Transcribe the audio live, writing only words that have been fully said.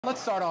Let's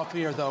start off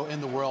here, though,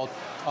 in the world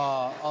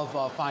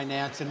of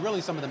finance and really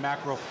some of the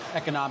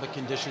macroeconomic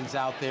conditions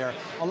out there.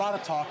 A lot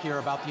of talk here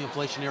about the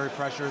inflationary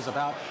pressures,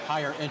 about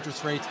higher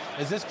interest rates.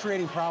 Is this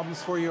creating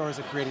problems for you, or is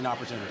it creating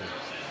opportunity?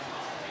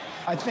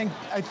 I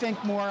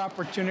think more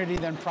opportunity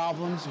than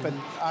problems, but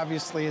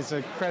obviously as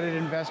a credit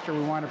investor,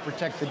 we want to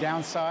protect the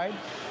downside.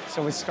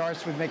 So it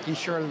starts with making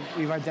sure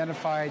we've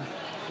identified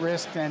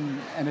risk and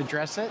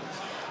address it.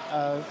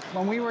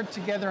 When we were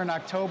together in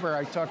October,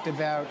 I talked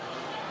about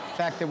the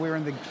fact that we're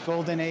in the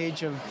golden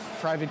age of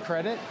private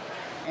credit.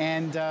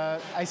 And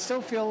I still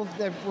feel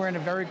that we're in a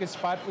very good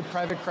spot with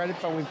private credit,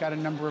 but we've got a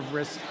number of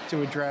risks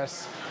to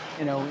address.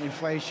 You know,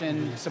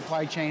 inflation,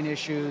 supply chain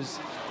issues,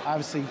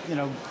 obviously,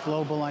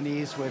 global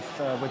unease with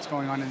what's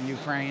going on in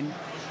Ukraine,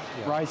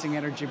 rising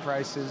energy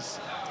prices,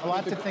 a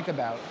lot to think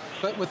about.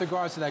 But with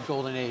regards to that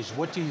golden age,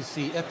 what do you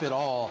see, if at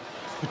all,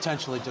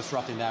 potentially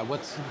disrupting that?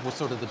 What's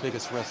sort of the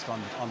biggest risk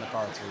on the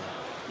cards here?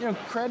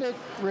 Credit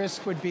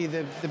risk would be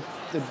the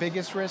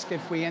biggest risk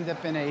if we end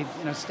up in a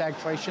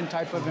stagflation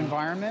type of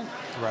environment.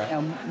 Right.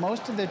 And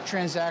most of the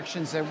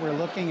transactions that we're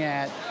looking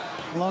at,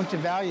 loan to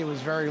value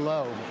is very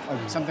low,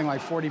 something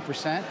like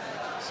 40%.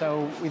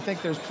 So we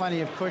think there's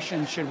plenty of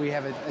cushion should we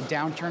have a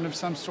downturn of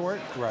some sort.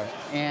 Right.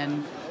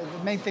 And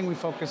the main thing we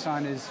focus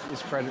on is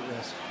credit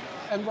risk.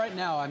 And right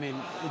now, I mean,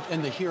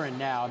 in the here and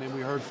now, I mean,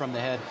 we heard from the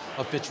head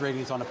of Fitch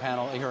Ratings on a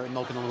panel here at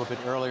Milken a little bit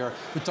earlier,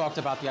 who talked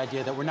about the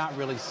idea that we're not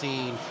really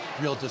seeing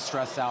real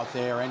distress out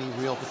there, any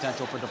real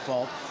potential for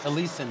default, at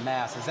least in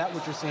mass. Is that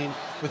what you're seeing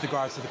with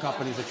regards to the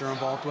companies that you're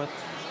involved with?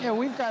 Yeah,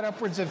 we've got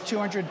upwards of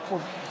 200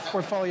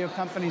 portfolio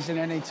companies at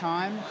any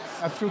time.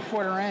 Through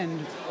quarter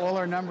end, all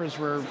our numbers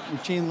were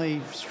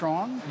routinely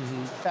strong.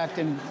 In fact,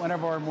 in one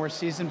of our more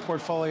seasoned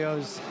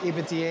portfolios,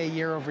 EBITDA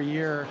year over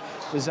year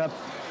was up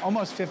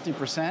almost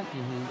 50%.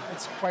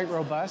 It's quite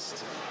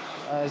robust.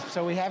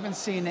 So we haven't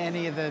seen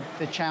any of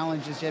the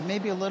challenges yet.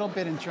 Maybe a little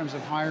bit in terms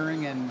of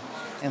hiring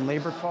and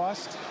labor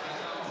cost.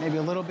 Maybe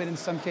a little bit in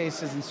some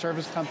cases in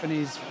service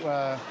companies,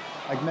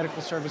 like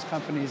medical service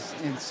companies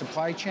in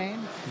supply chain.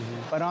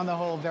 But on the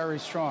whole, very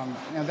strong.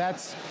 Now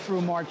that's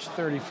through March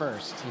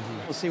 31st.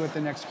 We'll see what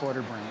the next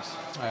quarter brings.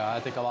 I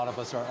think a lot of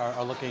us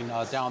are looking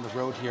down the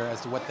road here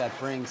as to what that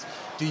brings.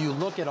 Do you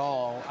look at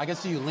all, I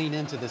guess, do you lean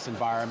into this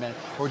environment,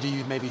 or do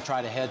you maybe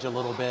try to hedge a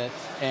little bit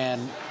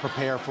and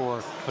prepare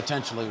for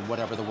potentially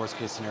whatever the worst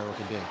case scenario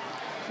could be?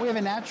 We have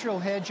a natural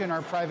hedge in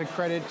our private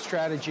credit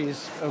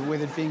strategies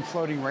with it being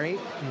floating rate.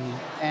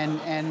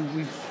 And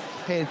we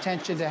pay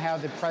attention to how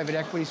the private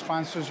equity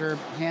sponsors are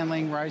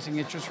handling rising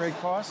interest rate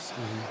costs.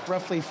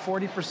 Roughly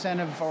 40%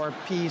 of our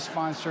PE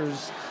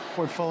sponsors'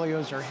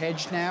 portfolios are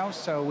hedged now,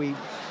 so we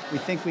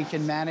think we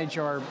can manage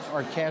our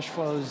cash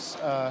flows,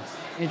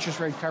 interest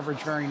rate coverage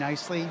very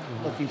nicely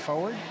looking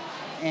forward.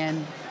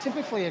 And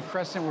typically at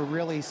Crescent, we're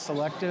really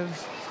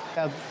selective.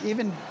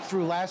 Even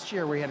through last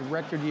year, we had a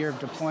record year of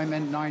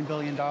deployment, $9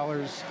 billion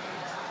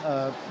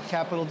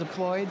capital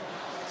deployed.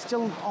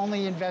 Still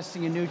only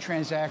investing in new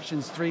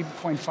transactions,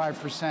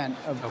 3.5%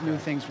 of new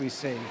things we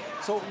see.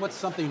 So what's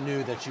something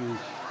new that you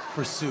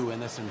pursue in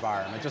this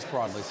environment, just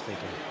broadly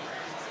speaking?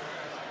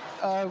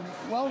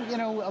 Well,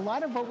 a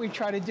lot of what we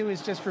try to do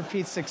is just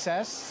repeat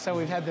success. So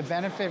we've had the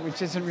benefit,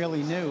 which isn't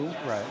really new.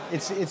 Right.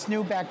 It's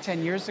new back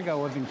 10 years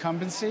ago of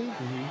incumbency.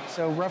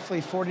 So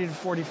roughly 40 to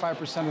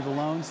 45% of the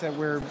loans that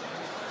we're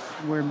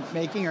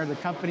making are the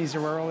companies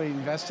that we're already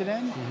invested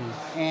in.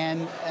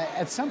 And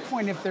at some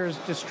point, if there's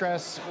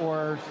distress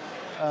or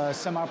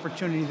some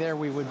opportunity there,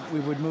 we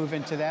would move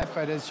into that.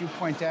 But as you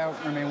point out,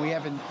 I mean, we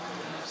haven't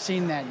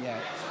seen that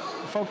yet.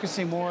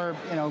 Focusing more,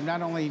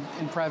 not only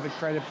in private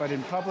credit, but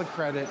in public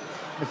credit,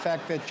 the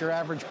fact that your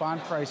average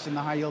bond price in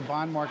the high yield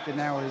bond market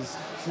now is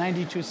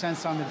 92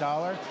 cents on the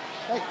dollar,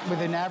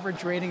 with an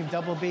average rating of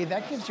BB,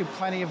 that gives you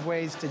plenty of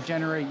ways to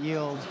generate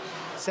yield,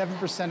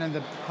 7% in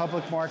the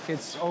public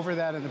markets, over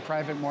that in the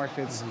private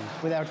markets,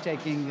 without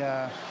taking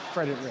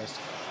credit risk.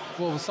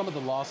 Well, with some of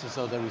the losses,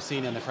 though, that we've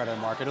seen in the credit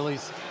market, at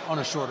least on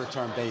a shorter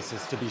term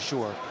basis, to be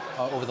sure,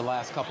 over the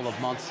last couple of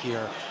months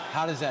here,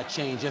 how does that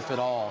change, if at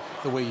all,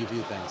 the way you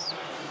view things?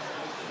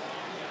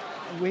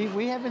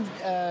 We haven't,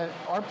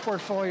 our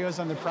portfolios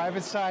on the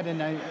private side, and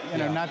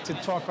not to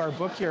talk our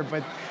book here,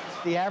 but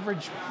the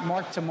average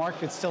mark to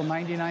market is still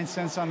 99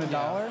 cents on the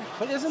dollar.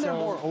 But isn't there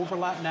more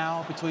overlap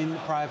now between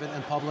private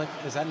and public?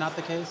 Is that not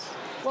the case?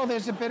 Well,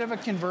 there's a bit of a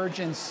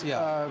convergence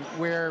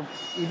where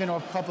even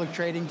off public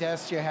trading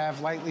desks, you have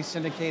lightly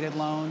syndicated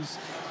loans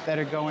that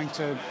are going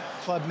to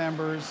club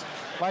members.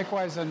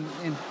 Likewise, in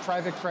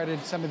private credit,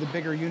 some of the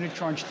bigger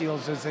unitranche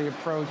deals as they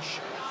approach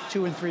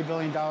 $2 and $3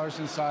 billion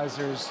in size,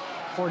 there's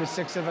 4 to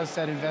 6 of us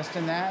that invest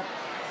in that.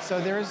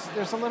 So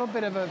there's a little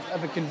bit of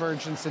a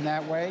convergence in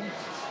that way,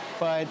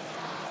 but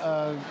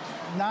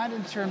not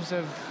in terms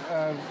of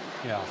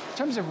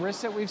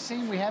risk that we've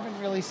seen. We haven't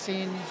really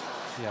seen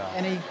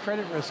any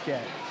credit risk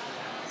yet.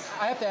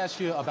 I have to ask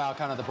you about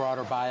kind of the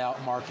broader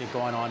buyout market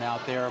going on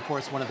out there. Of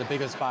course, one of the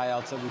biggest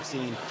buyouts that we've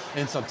seen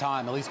in some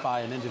time, at least by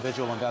an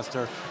individual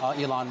investor,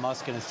 Elon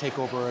Musk and his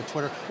takeover of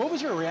Twitter. What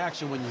was your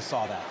reaction when you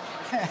saw that?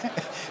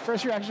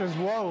 First reaction was,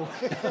 whoa.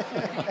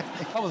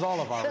 That was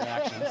all of our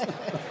reactions.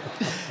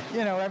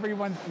 You know,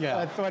 everyone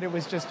thought it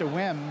was just a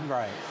whim.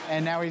 Right.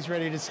 And now he's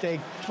ready to stake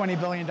 $20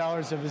 billion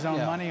of his own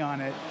money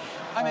on it.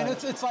 I mean,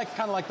 it's like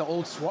kind of like the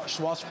old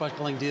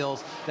swashbuckling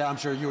deals that I'm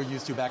sure you were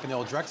used to back in the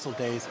old Drexel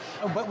days.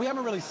 But we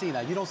haven't really seen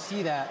that. You don't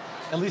see that,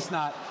 at least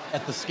not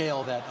at the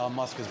scale that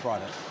Musk has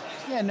brought it.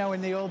 Yeah, no,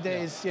 in the old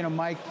days, you know,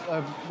 Mike,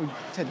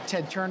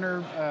 Ted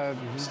Turner,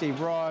 Steve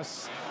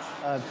Ross,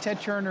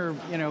 Ted Turner,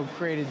 you know,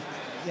 created,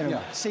 you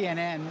know,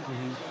 CNN.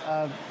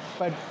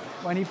 But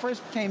when he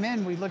first came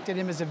in, we looked at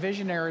him as a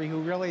visionary who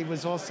really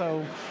was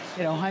also,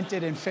 you know,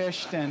 hunted and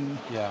fished, and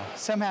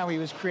somehow he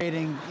was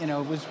creating, you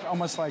know, it was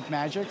almost like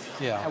magic,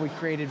 how we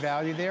created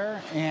value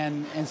there.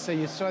 And so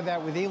you saw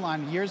that with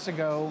Elon. Years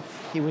ago,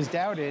 he was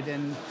doubted,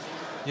 and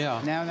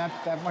now not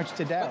that much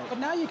to doubt. But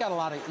now you got a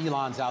lot of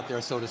Elons out there,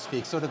 so to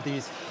speak, sort of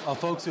these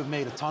folks who've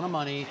made a ton of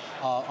money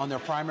on their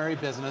primary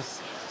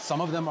business. Some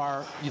of them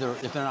are either,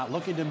 if they're not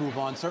looking to move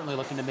on, certainly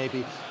looking to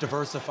maybe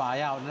diversify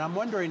out. And I'm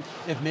wondering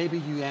if maybe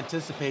you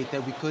anticipate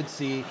that we could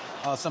see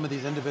some of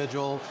these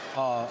individual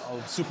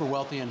super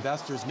wealthy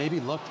investors maybe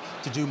look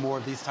to do more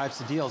of these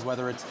types of deals,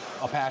 whether it's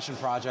a passion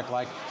project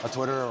like a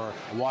Twitter or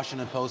a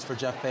Washington Post for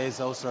Jeff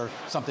Bezos, or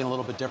something a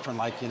little bit different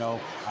like, you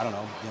know, I don't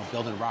know,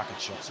 building rocket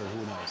ships, or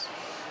who knows.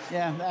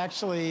 Yeah,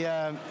 actually,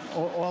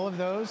 all of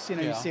those, you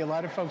know, you see a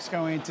lot of folks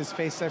going into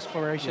space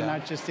exploration,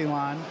 not just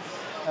Elon.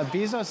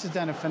 Bezos has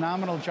done a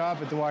phenomenal job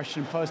at the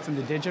Washington Post on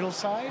the digital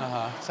side,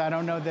 so I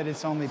don't know that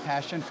it's only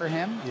passion for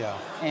him.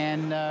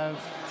 And,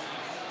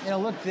 you know,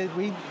 look,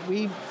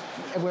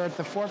 we're at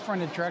the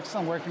forefront at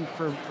Drexel, working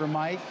for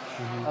Mike,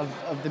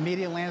 of the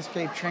media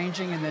landscape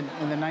changing in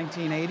the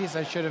 1980s.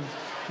 I should have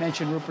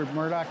mentioned Rupert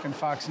Murdoch and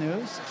Fox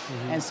News.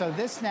 And so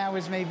this now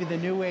is maybe the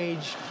new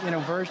age, you know,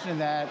 version of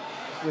that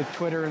with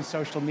Twitter and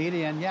social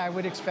media. And yeah, I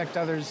would expect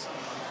others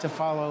to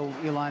follow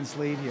Elon's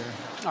lead here.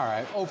 All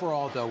right.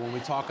 Overall, though, when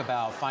we talk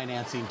about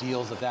financing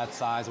deals of that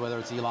size, whether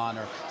it's Elon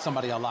or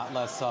somebody a lot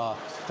less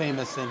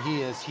famous than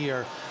he is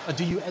here,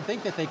 do you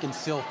think that they can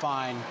still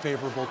find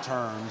favorable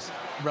terms,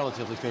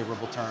 relatively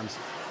favorable terms,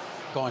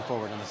 going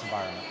forward in this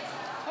environment?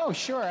 Oh,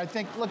 sure. I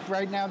think, look,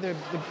 right now the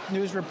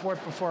news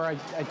report before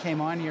I came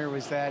on here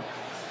was that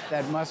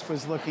Musk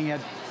was looking at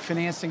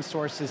financing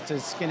sources to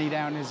skinny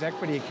down his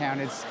equity account.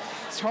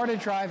 It's hard to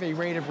drive a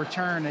rate of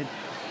return at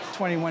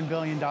 $21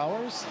 billion.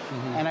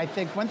 And I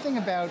think one thing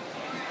about,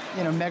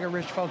 you know, mega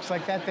rich folks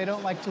like that, they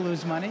don't like to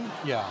lose money.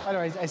 By the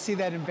way, I see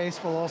that in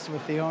baseball also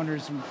with the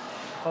owners, and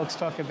folks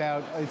talk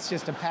about it's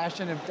just a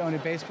passion to own a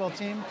baseball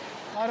team.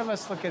 A lot of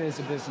us look at it as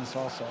a business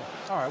also.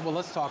 All right, well,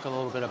 let's talk a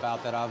little bit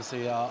about that.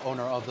 Obviously,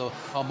 owner of the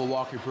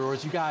Milwaukee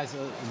Brewers. You guys,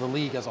 the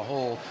league as a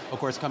whole, of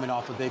course, coming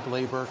off a big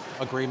labor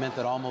agreement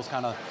that almost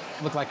kind of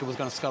looked like it was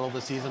going to scuttle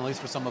the season, at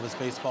least for some of us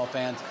baseball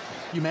fans.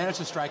 You managed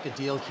to strike a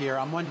deal here.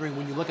 I'm wondering,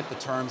 when you look at the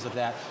terms of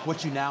that,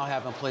 what you now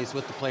have in place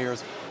with the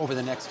players over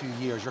the next few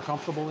years, you're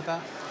comfortable with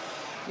that?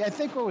 Yeah, I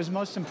think what was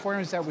most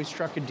important is that we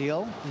struck a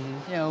deal.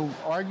 You know,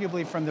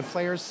 arguably from the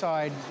players'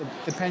 side,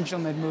 the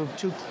pendulum had moved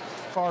too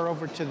far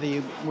over to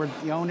where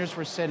the owners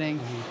were sitting,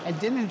 and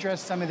didn't address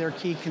some of their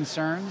key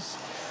concerns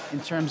in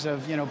terms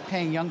of, you know,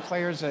 paying young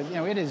players. You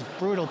know, it is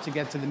brutal to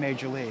get to the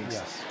major leagues.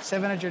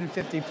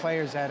 750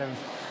 players out of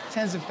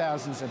tens of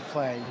thousands that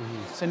play.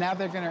 So now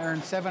they're going to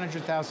earn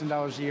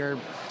 $700,000 a year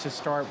to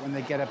start when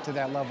they get up to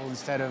that level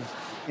instead of,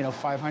 you know,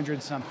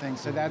 500 something.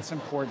 So that's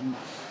important.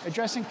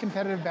 Addressing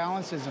competitive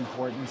balance is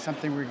important.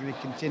 Something we're going to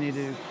continue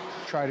to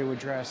try to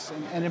address.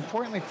 And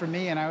importantly for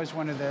me, and I was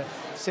one of the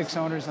 6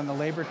 owners on the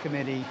labor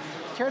committee,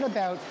 cared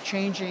about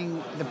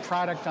changing the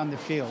product on the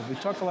field. We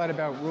talk a lot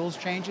about rules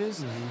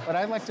changes, but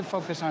I'd like to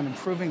focus on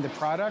improving the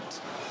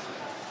product.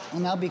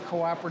 And I'll be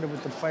cooperative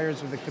with the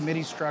players with a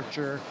committee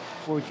structure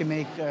where we can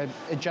make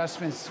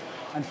adjustments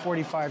on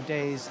 45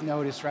 days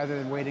notice rather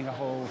than waiting a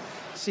whole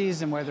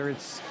season, whether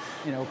it's,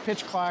 you know,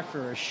 pitch clock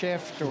or a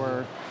shift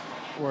or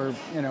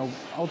you know,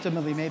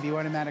 ultimately maybe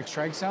automatic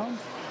strike zone.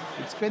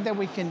 It's good that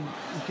we can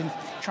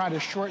try to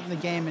shorten the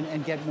game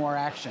and get more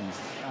action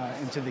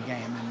into the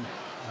game, and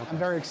I'm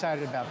very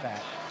excited about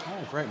that.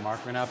 Oh, great, Mark.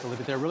 We're going to have to leave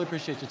it there. Really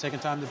appreciate you taking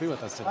time to be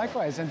with us today.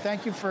 Likewise, and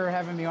thank you for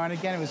having me on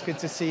again. It was good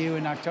to see you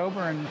in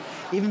October, and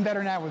even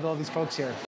better now with all these folks here.